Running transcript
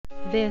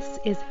This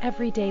is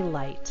Everyday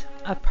Light,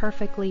 a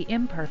perfectly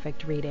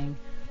imperfect reading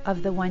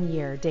of the One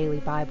Year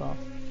Daily Bible.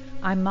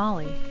 I'm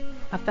Molly,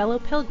 a fellow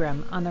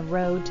pilgrim on the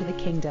road to the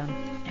kingdom,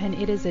 and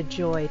it is a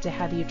joy to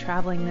have you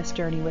traveling this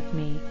journey with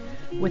me,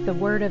 with the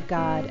Word of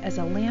God as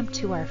a lamp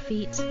to our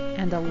feet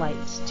and a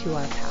light to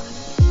our path.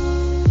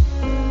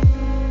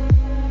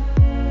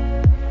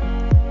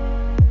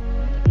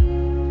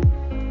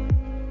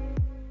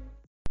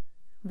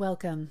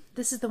 Welcome.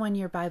 This is the One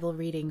Year Bible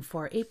reading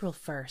for April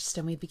 1st,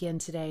 and we begin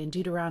today in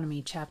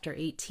Deuteronomy chapter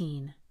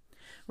 18.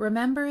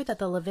 Remember that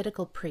the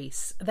Levitical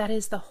priests, that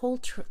is the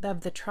whole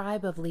of the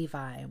tribe of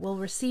Levi, will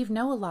receive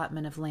no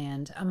allotment of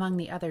land among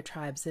the other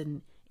tribes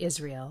in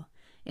Israel.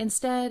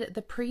 Instead,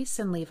 the priests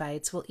and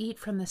Levites will eat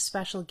from the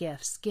special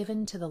gifts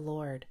given to the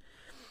Lord,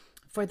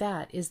 for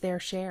that is their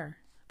share.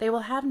 They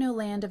will have no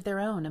land of their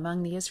own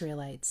among the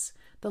Israelites.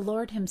 The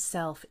Lord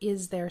himself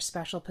is their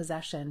special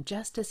possession,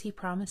 just as he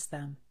promised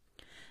them.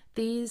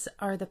 These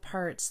are the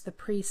parts the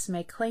priests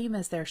may claim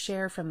as their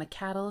share from the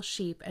cattle,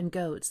 sheep, and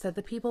goats that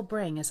the people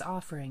bring as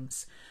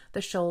offerings: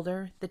 the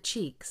shoulder, the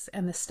cheeks,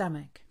 and the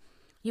stomach.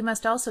 You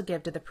must also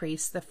give to the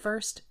priests the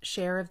first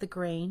share of the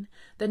grain,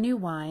 the new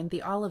wine,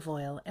 the olive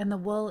oil, and the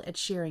wool at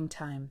shearing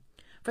time.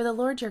 For the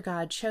Lord your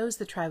God chose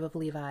the tribe of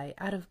Levi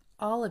out of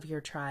all of your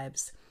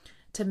tribes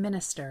to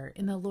minister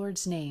in the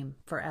Lord's name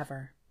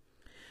forever.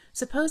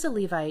 Suppose a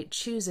Levite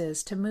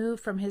chooses to move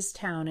from his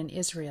town in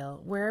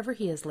Israel, wherever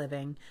he is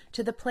living,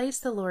 to the place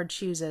the Lord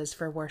chooses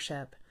for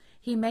worship.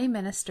 He may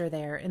minister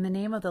there in the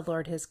name of the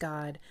Lord his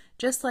God,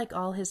 just like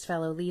all his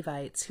fellow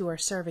Levites who are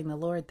serving the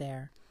Lord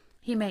there.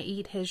 He may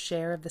eat his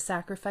share of the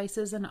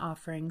sacrifices and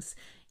offerings,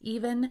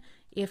 even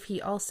if he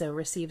also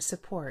receives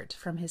support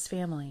from his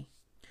family.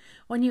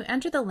 When you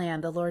enter the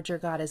land the Lord your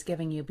God is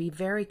giving you, be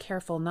very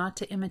careful not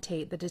to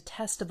imitate the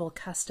detestable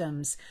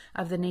customs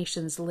of the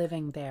nations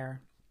living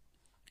there.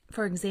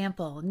 For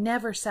example,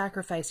 never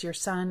sacrifice your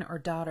son or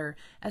daughter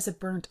as a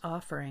burnt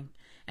offering,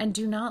 and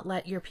do not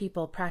let your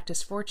people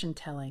practice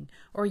fortune-telling,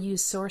 or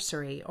use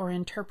sorcery, or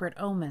interpret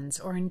omens,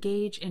 or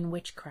engage in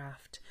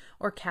witchcraft,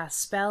 or cast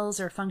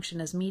spells, or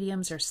function as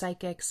mediums or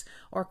psychics,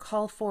 or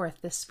call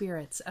forth the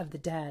spirits of the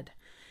dead.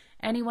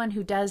 Anyone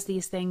who does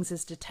these things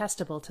is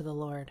detestable to the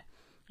Lord.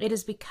 It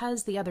is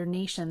because the other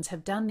nations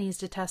have done these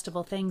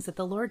detestable things that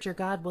the Lord your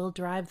God will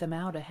drive them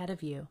out ahead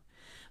of you.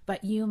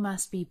 But you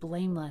must be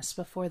blameless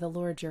before the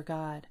Lord your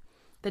God.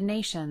 The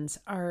nations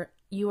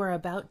you are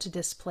about to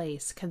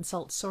displace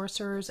consult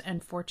sorcerers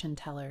and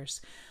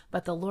fortune-tellers,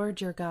 but the Lord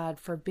your God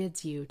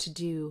forbids you to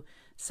do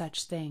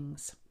such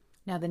things.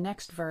 Now the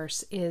next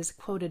verse is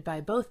quoted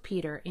by both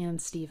Peter and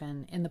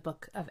Stephen in the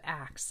book of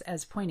Acts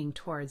as pointing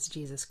towards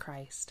Jesus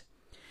Christ.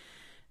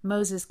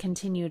 Moses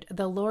continued,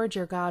 "The Lord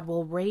your God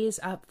will raise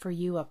up for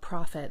you a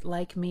prophet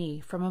like me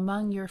from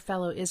among your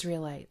fellow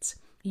Israelites.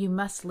 You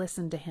must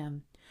listen to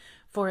him.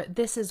 For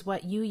this is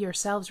what you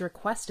yourselves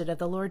requested of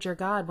the Lord your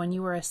God when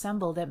you were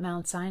assembled at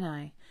Mount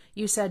Sinai.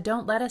 You said,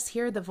 'Don't let us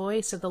hear the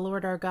voice of the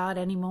Lord our God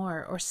any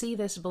more, or see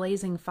this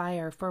blazing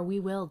fire, for we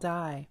will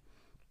die.'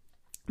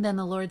 Then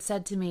the Lord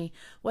said to me,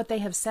 'What they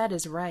have said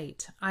is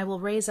right. I will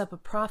raise up a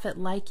prophet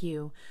like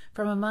you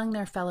from among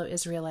their fellow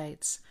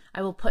Israelites.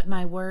 I will put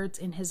my words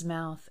in his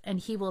mouth, and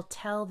he will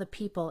tell the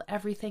people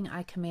everything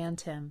I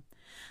command him.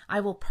 I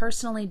will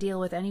personally deal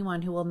with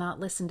anyone who will not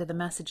listen to the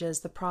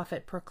messages the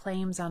prophet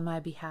proclaims on my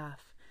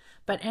behalf.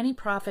 But any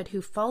prophet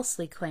who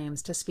falsely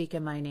claims to speak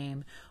in my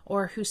name,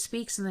 or who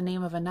speaks in the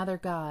name of another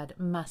god,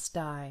 must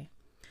die.'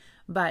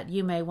 But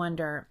you may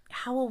wonder,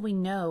 how will we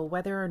know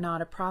whether or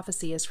not a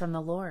prophecy is from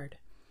the Lord?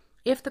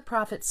 If the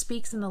prophet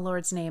speaks in the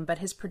Lord's name, but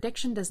his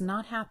prediction does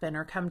not happen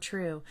or come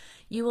true,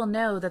 you will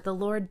know that the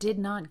Lord did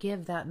not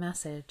give that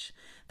message.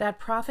 That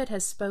prophet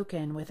has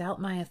spoken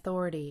without my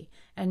authority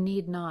and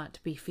need not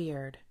be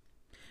feared.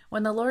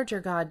 When the Lord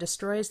your God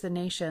destroys the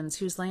nations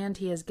whose land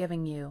he is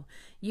giving you,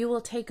 you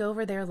will take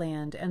over their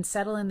land and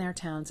settle in their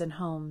towns and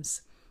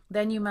homes.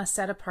 Then you must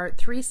set apart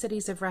 3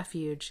 cities of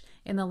refuge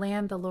in the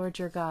land the Lord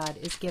your God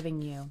is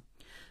giving you.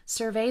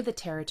 Survey the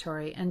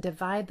territory and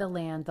divide the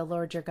land the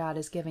Lord your God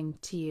is giving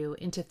to you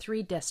into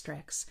 3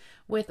 districts,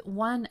 with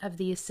one of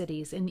these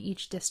cities in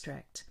each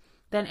district.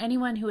 Then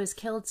anyone who has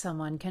killed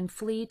someone can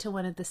flee to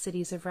one of the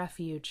cities of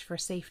refuge for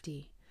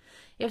safety.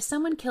 If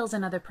someone kills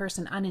another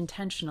person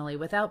unintentionally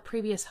without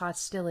previous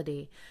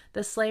hostility,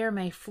 the slayer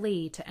may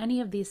flee to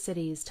any of these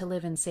cities to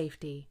live in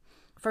safety.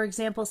 For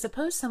example,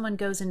 suppose someone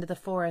goes into the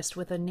forest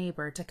with a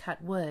neighbor to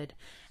cut wood,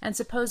 and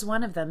suppose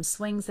one of them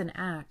swings an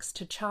axe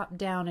to chop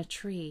down a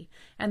tree,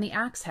 and the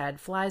axe head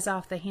flies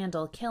off the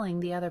handle,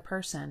 killing the other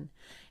person.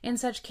 In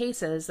such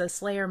cases, the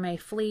slayer may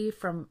flee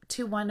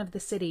to one of the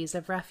cities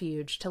of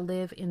refuge to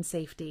live in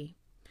safety.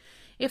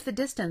 If the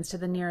distance to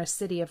the nearest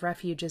city of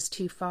refuge is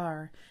too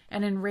far,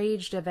 an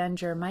enraged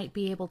avenger might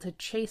be able to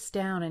chase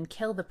down and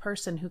kill the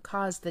person who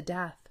caused the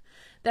death.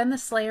 Then the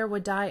slayer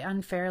would die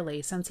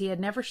unfairly, since he had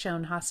never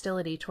shown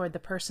hostility toward the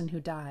person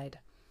who died.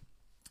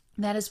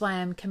 That is why I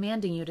am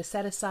commanding you to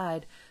set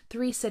aside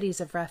 3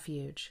 cities of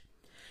refuge.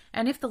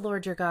 And if the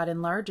Lord your God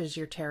enlarges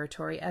your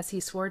territory as he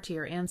swore to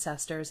your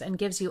ancestors and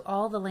gives you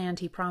all the land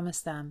he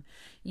promised them,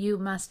 you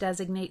must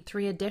designate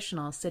 3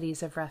 additional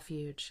cities of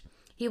refuge.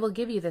 He will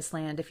give you this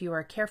land if you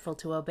are careful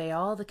to obey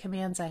all the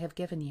commands I have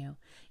given you,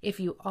 if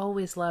you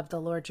always love the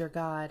Lord your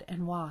God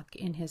and walk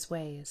in his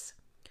ways.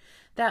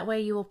 That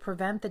way you will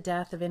prevent the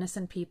death of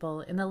innocent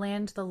people in the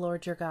land the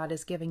Lord your God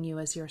is giving you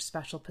as your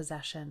special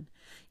possession.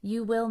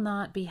 You will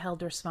not be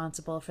held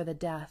responsible for the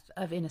death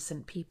of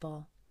innocent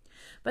people.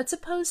 But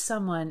suppose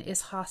someone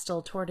is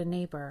hostile toward a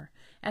neighbor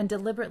and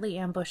deliberately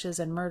ambushes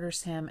and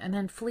murders him and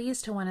then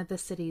flees to one of the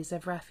cities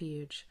of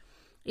refuge.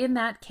 In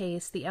that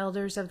case, the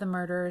elders of the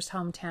murderer's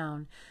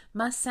hometown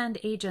must send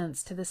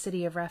agents to the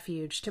city of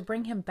refuge to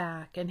bring him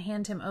back and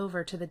hand him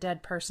over to the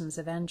dead person's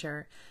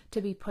avenger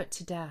to be put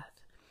to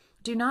death.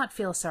 Do not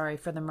feel sorry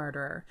for the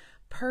murderer.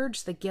 Purge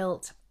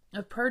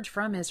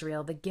from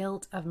Israel the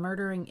guilt of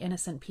murdering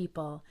innocent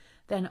people.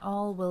 Then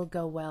all will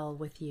go well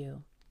with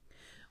you.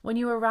 When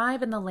you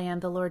arrive in the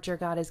land the Lord your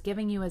God is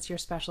giving you as your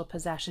special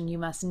possession, you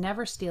must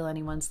never steal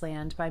anyone's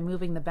land by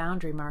moving the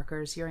boundary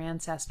markers your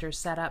ancestors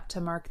set up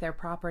to mark their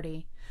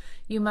property.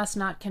 You must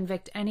not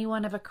convict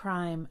anyone of a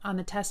crime on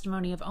the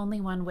testimony of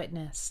only one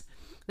witness.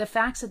 The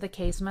facts of the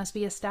case must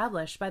be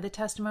established by the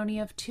testimony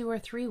of 2 or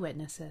 3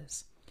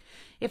 witnesses.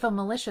 If a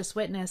malicious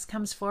witness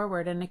comes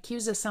forward and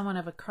accuses someone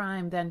of a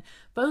crime, then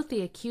both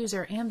the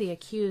accuser and the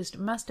accused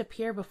must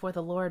appear before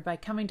the Lord by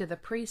coming to the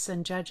priests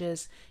and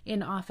judges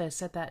in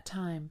office at that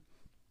time.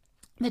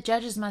 The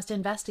judges must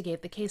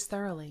investigate the case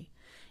thoroughly.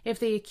 If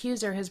the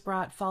accuser has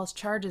brought false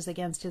charges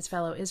against his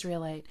fellow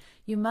Israelite,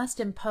 you must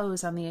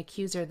impose on the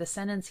accuser the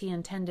sentence he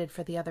intended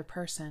for the other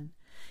person.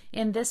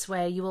 In this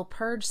way you will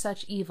purge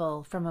such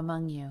evil from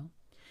among you.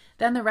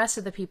 Then the rest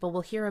of the people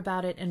will hear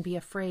about it and be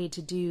afraid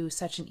to do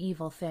such an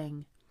evil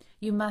thing.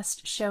 You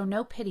must show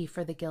no pity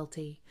for the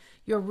guilty.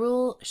 Your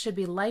rule should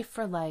be life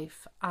for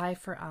life, eye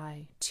for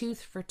eye,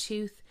 tooth for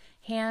tooth,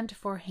 hand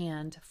for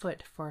hand,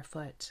 foot for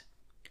foot.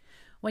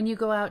 When you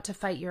go out to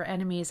fight your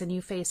enemies and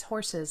you face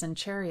horses and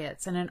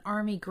chariots and an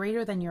army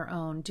greater than your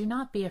own, do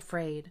not be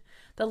afraid.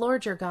 The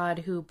Lord your God,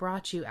 who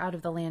brought you out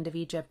of the land of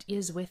Egypt,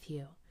 is with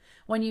you.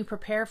 When you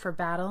prepare for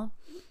battle,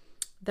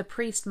 the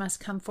priest must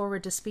come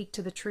forward to speak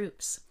to the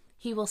troops.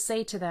 He will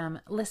say to them,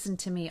 "Listen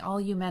to me,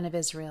 all you men of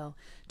Israel.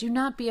 Do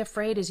not be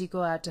afraid as you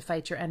go out to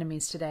fight your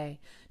enemies today.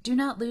 Do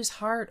not lose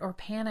heart or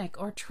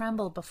panic or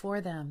tremble before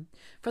them.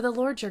 For the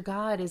Lord your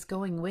God is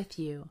going with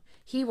you.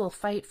 He will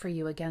fight for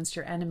you against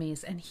your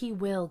enemies, and he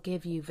will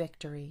give you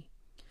victory."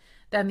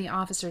 Then the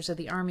officers of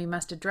the army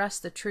must address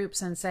the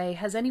troops and say,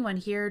 "Has anyone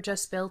here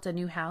just built a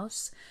new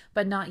house,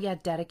 but not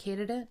yet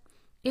dedicated it?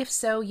 If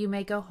so, you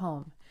may go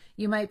home.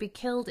 You might be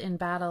killed in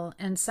battle,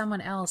 and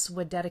someone else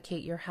would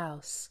dedicate your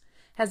house.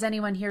 Has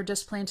anyone here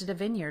just planted a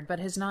vineyard, but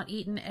has not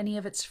eaten any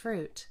of its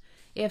fruit?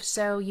 If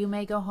so, you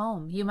may go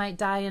home. You might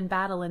die in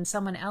battle, and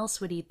someone else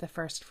would eat the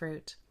first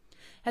fruit.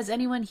 Has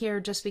anyone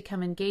here just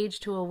become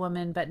engaged to a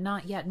woman, but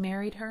not yet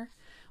married her?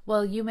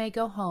 Well, you may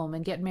go home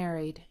and get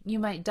married. You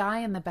might die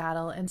in the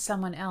battle, and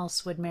someone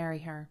else would marry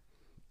her."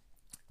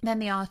 Then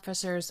the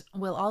officers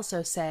will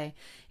also say,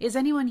 "Is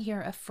anyone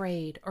here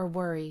afraid or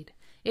worried?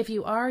 If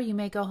you are, you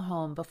may go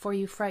home before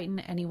you frighten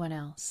anyone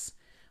else."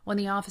 When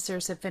the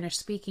officers have finished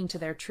speaking to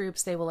their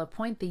troops, they will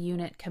appoint the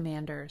unit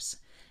commanders.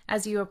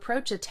 As you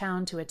approach a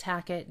town to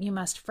attack it, you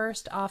must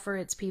first offer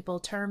its people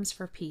terms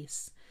for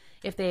peace.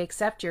 If they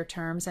accept your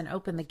terms and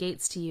open the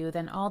gates to you,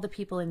 then all the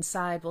people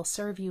inside will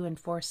serve you in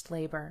forced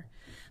labor.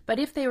 But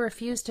if they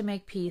refuse to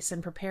make peace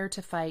and prepare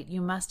to fight,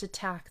 you must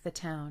attack the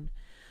town.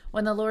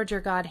 When the Lord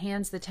your God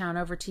hands the town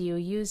over to you,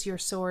 use your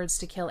swords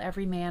to kill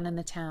every man in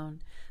the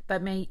town.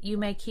 But you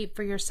may keep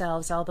for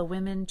yourselves all the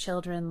women,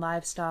 children,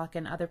 livestock,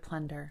 and other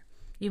plunder.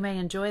 You may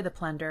enjoy the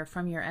plunder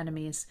from your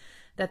enemies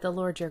that the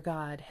Lord your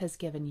God has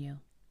given you.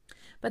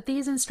 But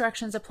these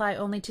instructions apply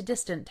only to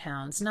distant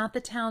towns, not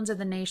the towns of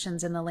the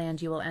nations in the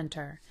land you will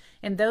enter.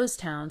 In those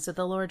towns that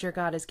the Lord your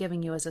God is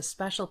giving you as a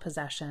special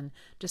possession,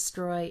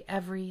 destroy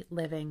every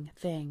living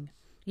thing.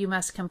 You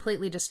must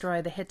completely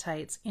destroy the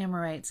Hittites,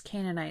 Amorites,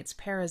 Canaanites,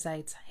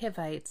 Perizzites,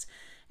 Hivites,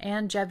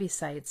 and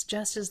Jebusites,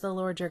 just as the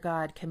Lord your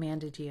God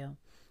commanded you.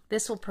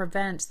 This will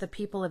prevent the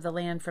people of the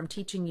land from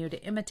teaching you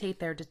to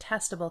imitate their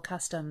detestable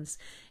customs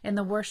in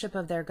the worship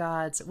of their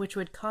gods, which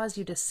would cause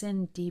you to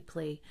sin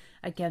deeply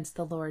against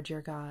the Lord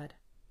your God.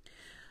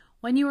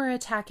 When you are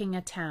attacking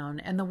a town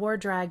and the war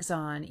drags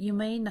on, you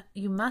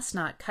must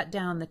not cut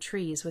down the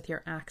trees with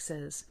your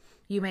axes.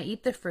 You may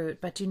eat the fruit,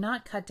 but do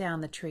not cut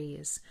down the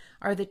trees.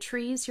 Are the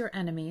trees your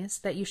enemies,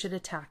 that you should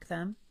attack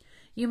them?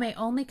 You may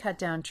only cut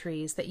down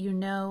trees that you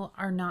know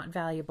are not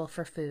valuable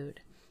for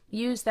food.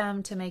 Use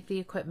them to make the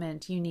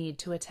equipment you need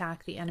to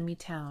attack the enemy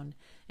town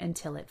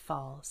until it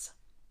falls.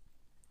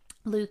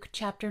 Luke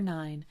chapter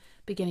 9,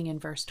 beginning in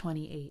verse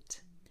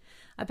 28.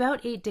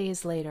 About 8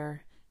 days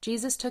later,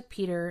 Jesus took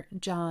Peter,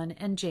 John,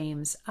 and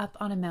James up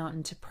on a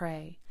mountain to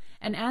pray.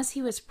 And as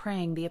he was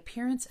praying, the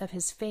appearance of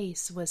his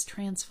face was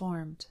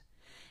transformed,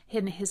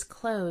 and his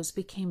clothes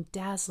became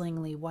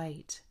dazzlingly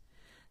white.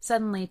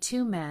 Suddenly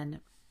 2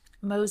 men,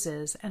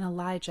 Moses and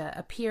Elijah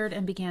appeared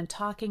and began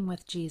talking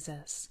with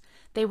Jesus.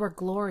 They were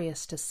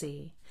glorious to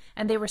see,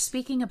 and they were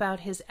speaking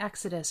about his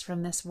exodus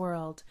from this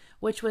world,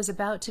 which was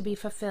about to be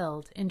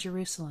fulfilled in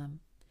Jerusalem.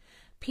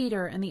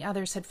 Peter and the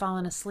others had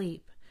fallen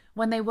asleep.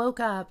 When they woke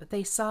up,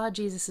 they saw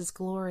Jesus'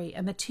 glory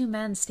and the two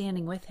men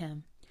standing with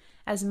him.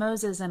 As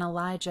Moses and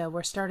Elijah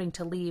were starting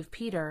to leave,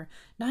 Peter,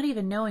 not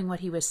even knowing what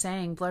he was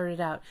saying, blurted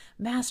out,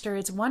 "Master,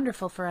 it's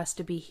wonderful for us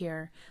to be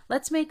here.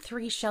 Let's make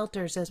 3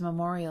 shelters as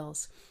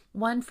memorials,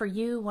 one for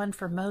you, one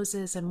for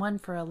Moses, and one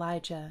for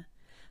Elijah."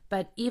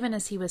 But even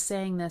as he was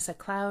saying this, a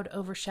cloud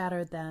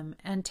overshadowed them,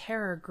 and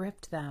terror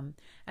gripped them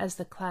as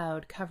the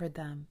cloud covered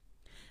them.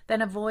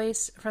 Then a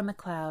voice from the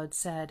cloud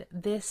said,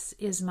 "This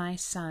is my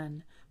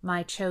Son,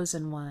 my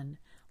chosen one.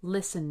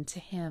 Listen to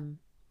him."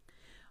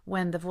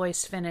 When the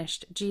voice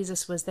finished,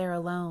 Jesus was there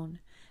alone.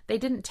 They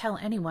didn't tell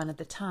anyone at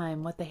the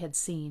time what they had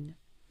seen.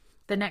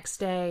 The next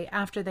day,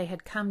 after they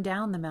had come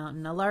down the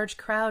mountain, a large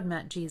crowd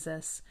met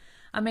Jesus.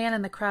 A man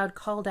in the crowd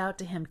called out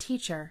to him,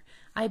 "Teacher,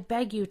 I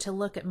beg you to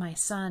look at my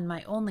son,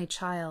 my only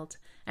child.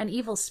 An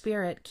evil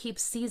spirit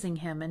keeps seizing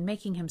him and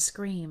making him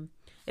scream.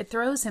 It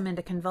throws him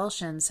into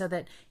convulsions so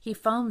that he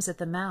foams at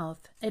the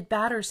mouth. It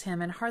batters him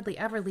and hardly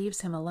ever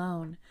leaves him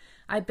alone.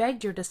 I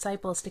begged your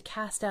disciples to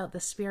cast out the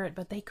spirit,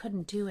 but they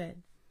couldn't do it."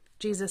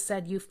 Jesus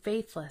said, "You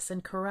faithless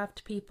and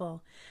corrupt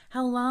people,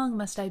 how long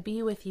must I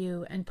be with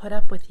you and put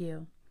up with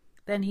you?"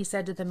 Then he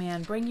said to the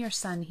man, "Bring your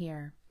son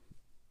here."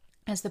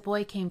 As the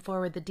boy came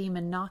forward, the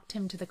demon knocked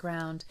him to the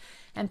ground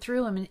and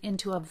threw him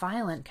into a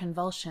violent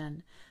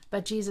convulsion.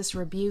 But Jesus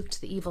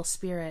rebuked the evil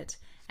spirit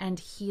and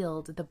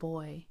healed the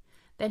boy.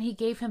 Then he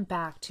gave him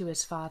back to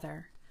his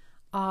father.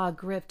 Awe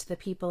gripped the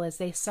people as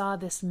they saw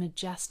this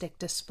majestic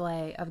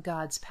display of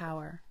God's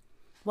power.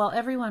 While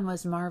everyone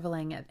was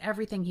marveling at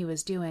everything he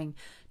was doing,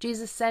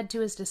 Jesus said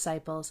to his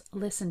disciples,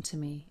 "Listen to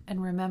me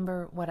and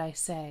remember what I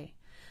say.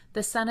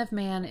 The Son of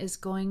Man is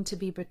going to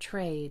be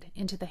betrayed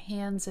into the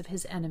hands of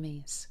his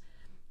enemies."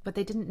 But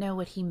they didn't know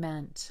what he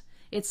meant.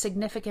 Its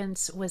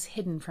significance was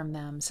hidden from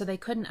them, so they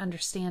couldn't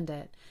understand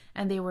it,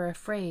 and they were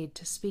afraid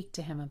to speak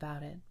to him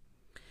about it.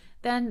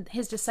 Then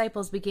his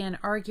disciples began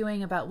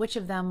arguing about which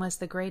of them was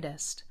the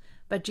greatest.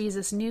 But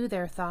Jesus knew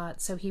their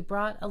thoughts, so he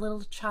brought a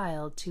little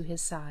child to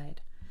his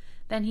side.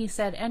 Then he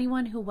said,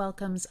 "Anyone who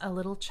welcomes a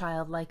little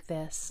child like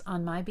this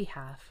on my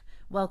behalf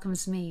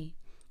welcomes me,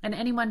 and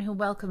anyone who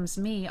welcomes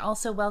me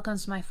also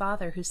welcomes my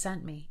Father who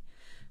sent me.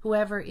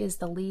 Whoever is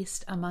the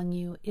least among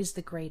you is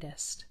the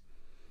greatest."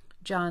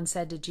 John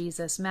said to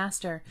Jesus,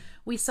 "Master,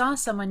 we saw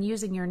someone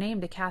using your name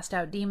to cast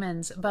out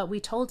demons, but we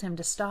told him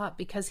to stop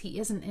because he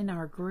isn't in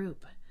our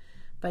group."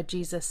 But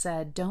Jesus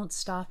said, "Don't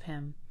stop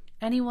him.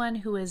 Anyone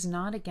who is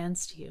not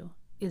against you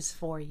is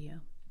for you."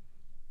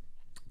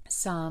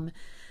 Psalm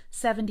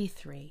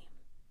 73,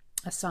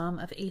 a psalm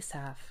of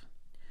Asaph.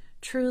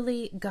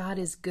 Truly, God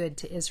is good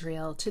to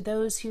Israel, to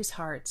those whose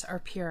hearts are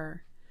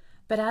pure.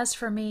 But as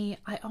for me,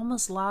 I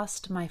almost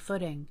lost my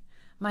footing.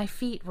 My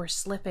feet were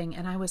slipping,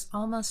 and I was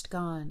almost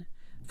gone.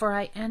 For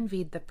I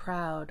envied the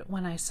proud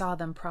when I saw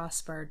them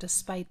prosper,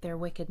 despite their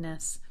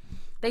wickedness.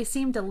 They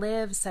seem to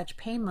live such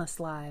painless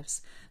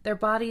lives. Their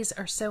bodies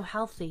are so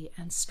healthy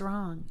and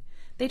strong.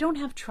 They don't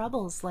have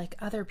troubles like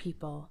other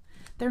people.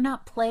 They're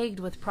not plagued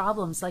with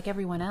problems like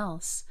everyone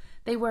else.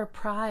 They wear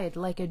pride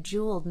like a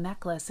jeweled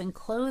necklace and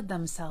clothe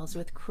themselves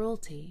with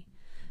cruelty.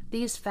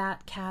 These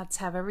fat cats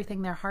have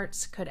everything their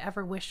hearts could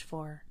ever wish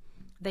for.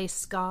 They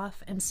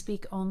scoff and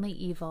speak only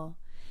evil.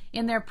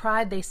 In their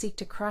pride they seek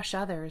to crush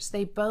others.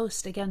 They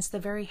boast against the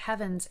very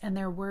heavens, and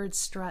their words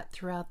strut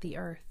throughout the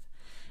earth.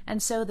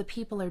 And so the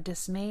people are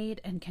dismayed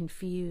and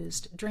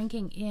confused,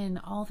 drinking in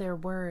all their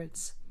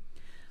words.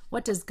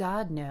 "What does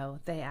God know?"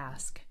 they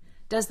ask.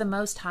 "Does the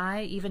Most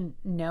High even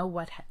know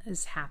what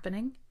is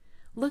happening?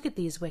 Look at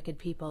these wicked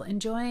people,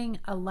 enjoying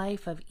a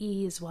life of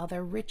ease while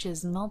their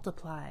riches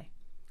multiply.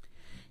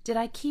 Did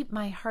I keep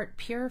my heart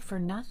pure for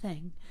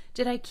nothing?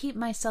 Did I keep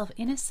myself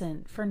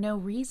innocent for no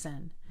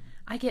reason?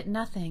 I get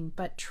nothing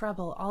but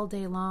trouble all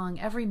day long.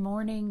 Every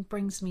morning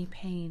brings me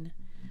pain.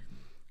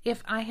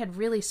 If I had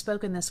really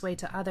spoken this way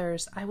to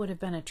others, I would have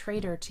been a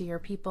traitor to your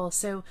people.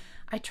 So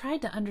I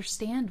tried to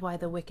understand why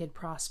the wicked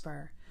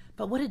prosper.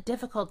 But what a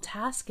difficult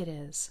task it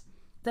is.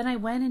 Then I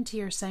went into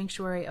your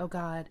sanctuary, O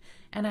God,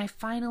 and I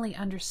finally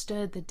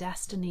understood the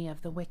destiny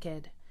of the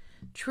wicked.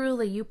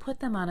 Truly, you put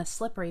them on a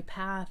slippery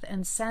path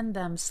and send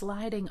them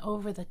sliding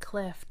over the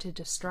cliff to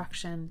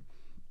destruction.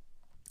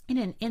 In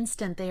an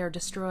instant they are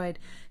destroyed,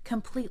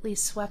 completely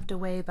swept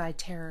away by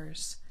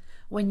terrors.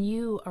 When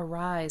you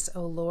arise,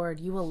 O Lord,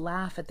 you will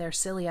laugh at their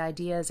silly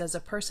ideas as a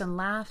person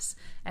laughs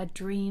at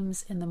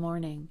dreams in the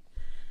morning.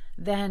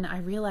 Then I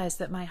realized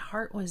that my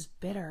heart was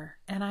bitter,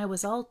 and I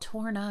was all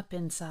torn up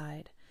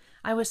inside.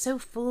 I was so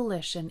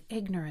foolish and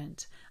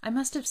ignorant. I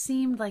must have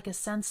seemed like a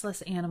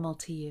senseless animal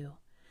to you.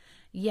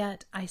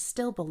 Yet I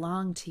still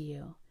belong to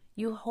you.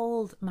 You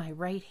hold my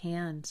right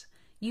hand.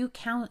 You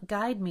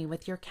guide me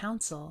with your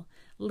counsel,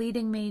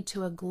 leading me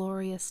to a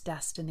glorious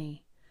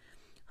destiny.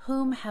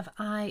 Whom have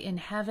I in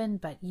heaven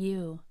but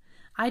you?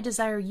 I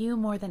desire you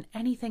more than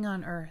anything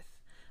on earth.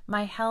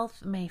 My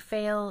health may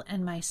fail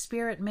and my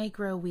spirit may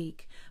grow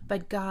weak,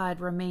 but God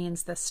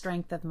remains the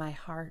strength of my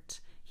heart.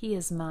 He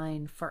is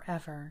mine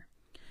forever.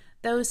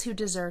 Those who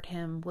desert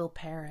him will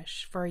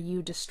perish, for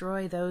you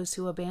destroy those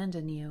who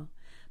abandon you.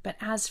 But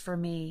as for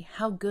me,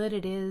 how good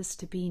it is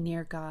to be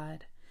near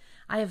God.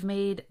 I have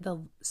made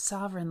the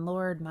sovereign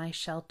Lord my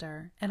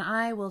shelter, and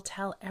I will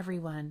tell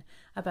everyone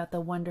about the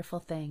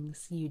wonderful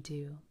things you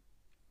do.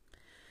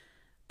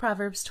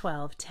 Proverbs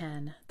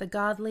 12:10. The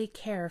godly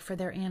care for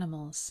their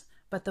animals,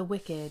 but the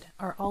wicked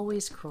are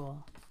always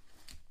cruel.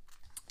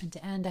 And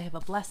to end, I have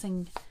a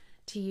blessing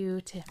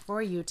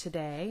for you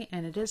today,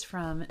 and it is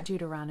from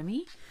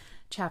Deuteronomy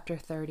chapter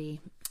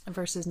 30,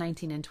 verses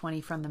 19 and 20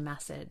 from the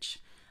Message.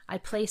 I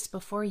place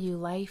before you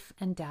life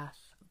and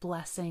death,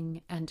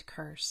 blessing and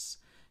curse.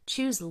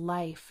 Choose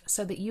life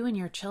so that you and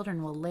your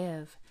children will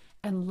live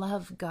and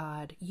love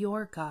God,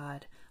 your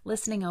God,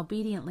 listening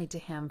obediently to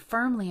him,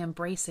 firmly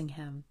embracing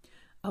him.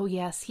 Oh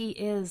yes, he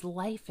is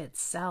life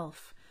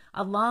itself,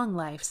 a long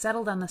life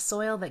settled on the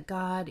soil that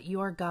God,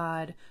 your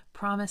God,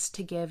 promised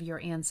to give your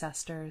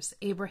ancestors,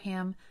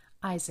 Abraham,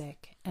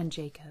 Isaac, and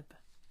Jacob.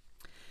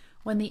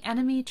 When the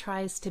enemy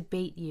tries to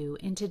bait you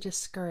into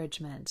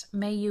discouragement,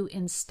 may you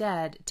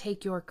instead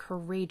take your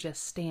courageous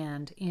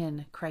stand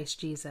in Christ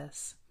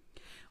Jesus.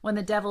 When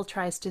the devil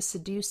tries to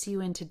seduce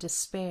you into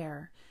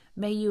despair,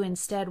 may you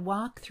instead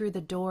walk through the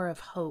door of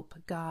hope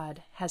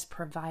God has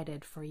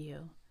provided for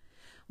you.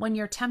 When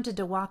you're tempted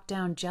to walk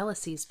down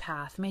jealousy's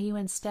path, may you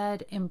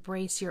instead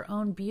embrace your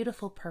own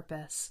beautiful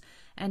purpose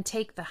and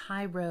take the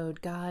high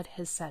road God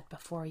has set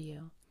before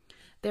you.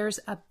 There's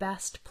a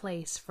best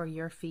place for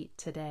your feet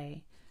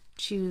today.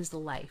 Choose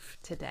life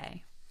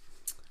today.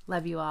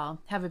 Love you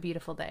all. Have a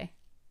beautiful day.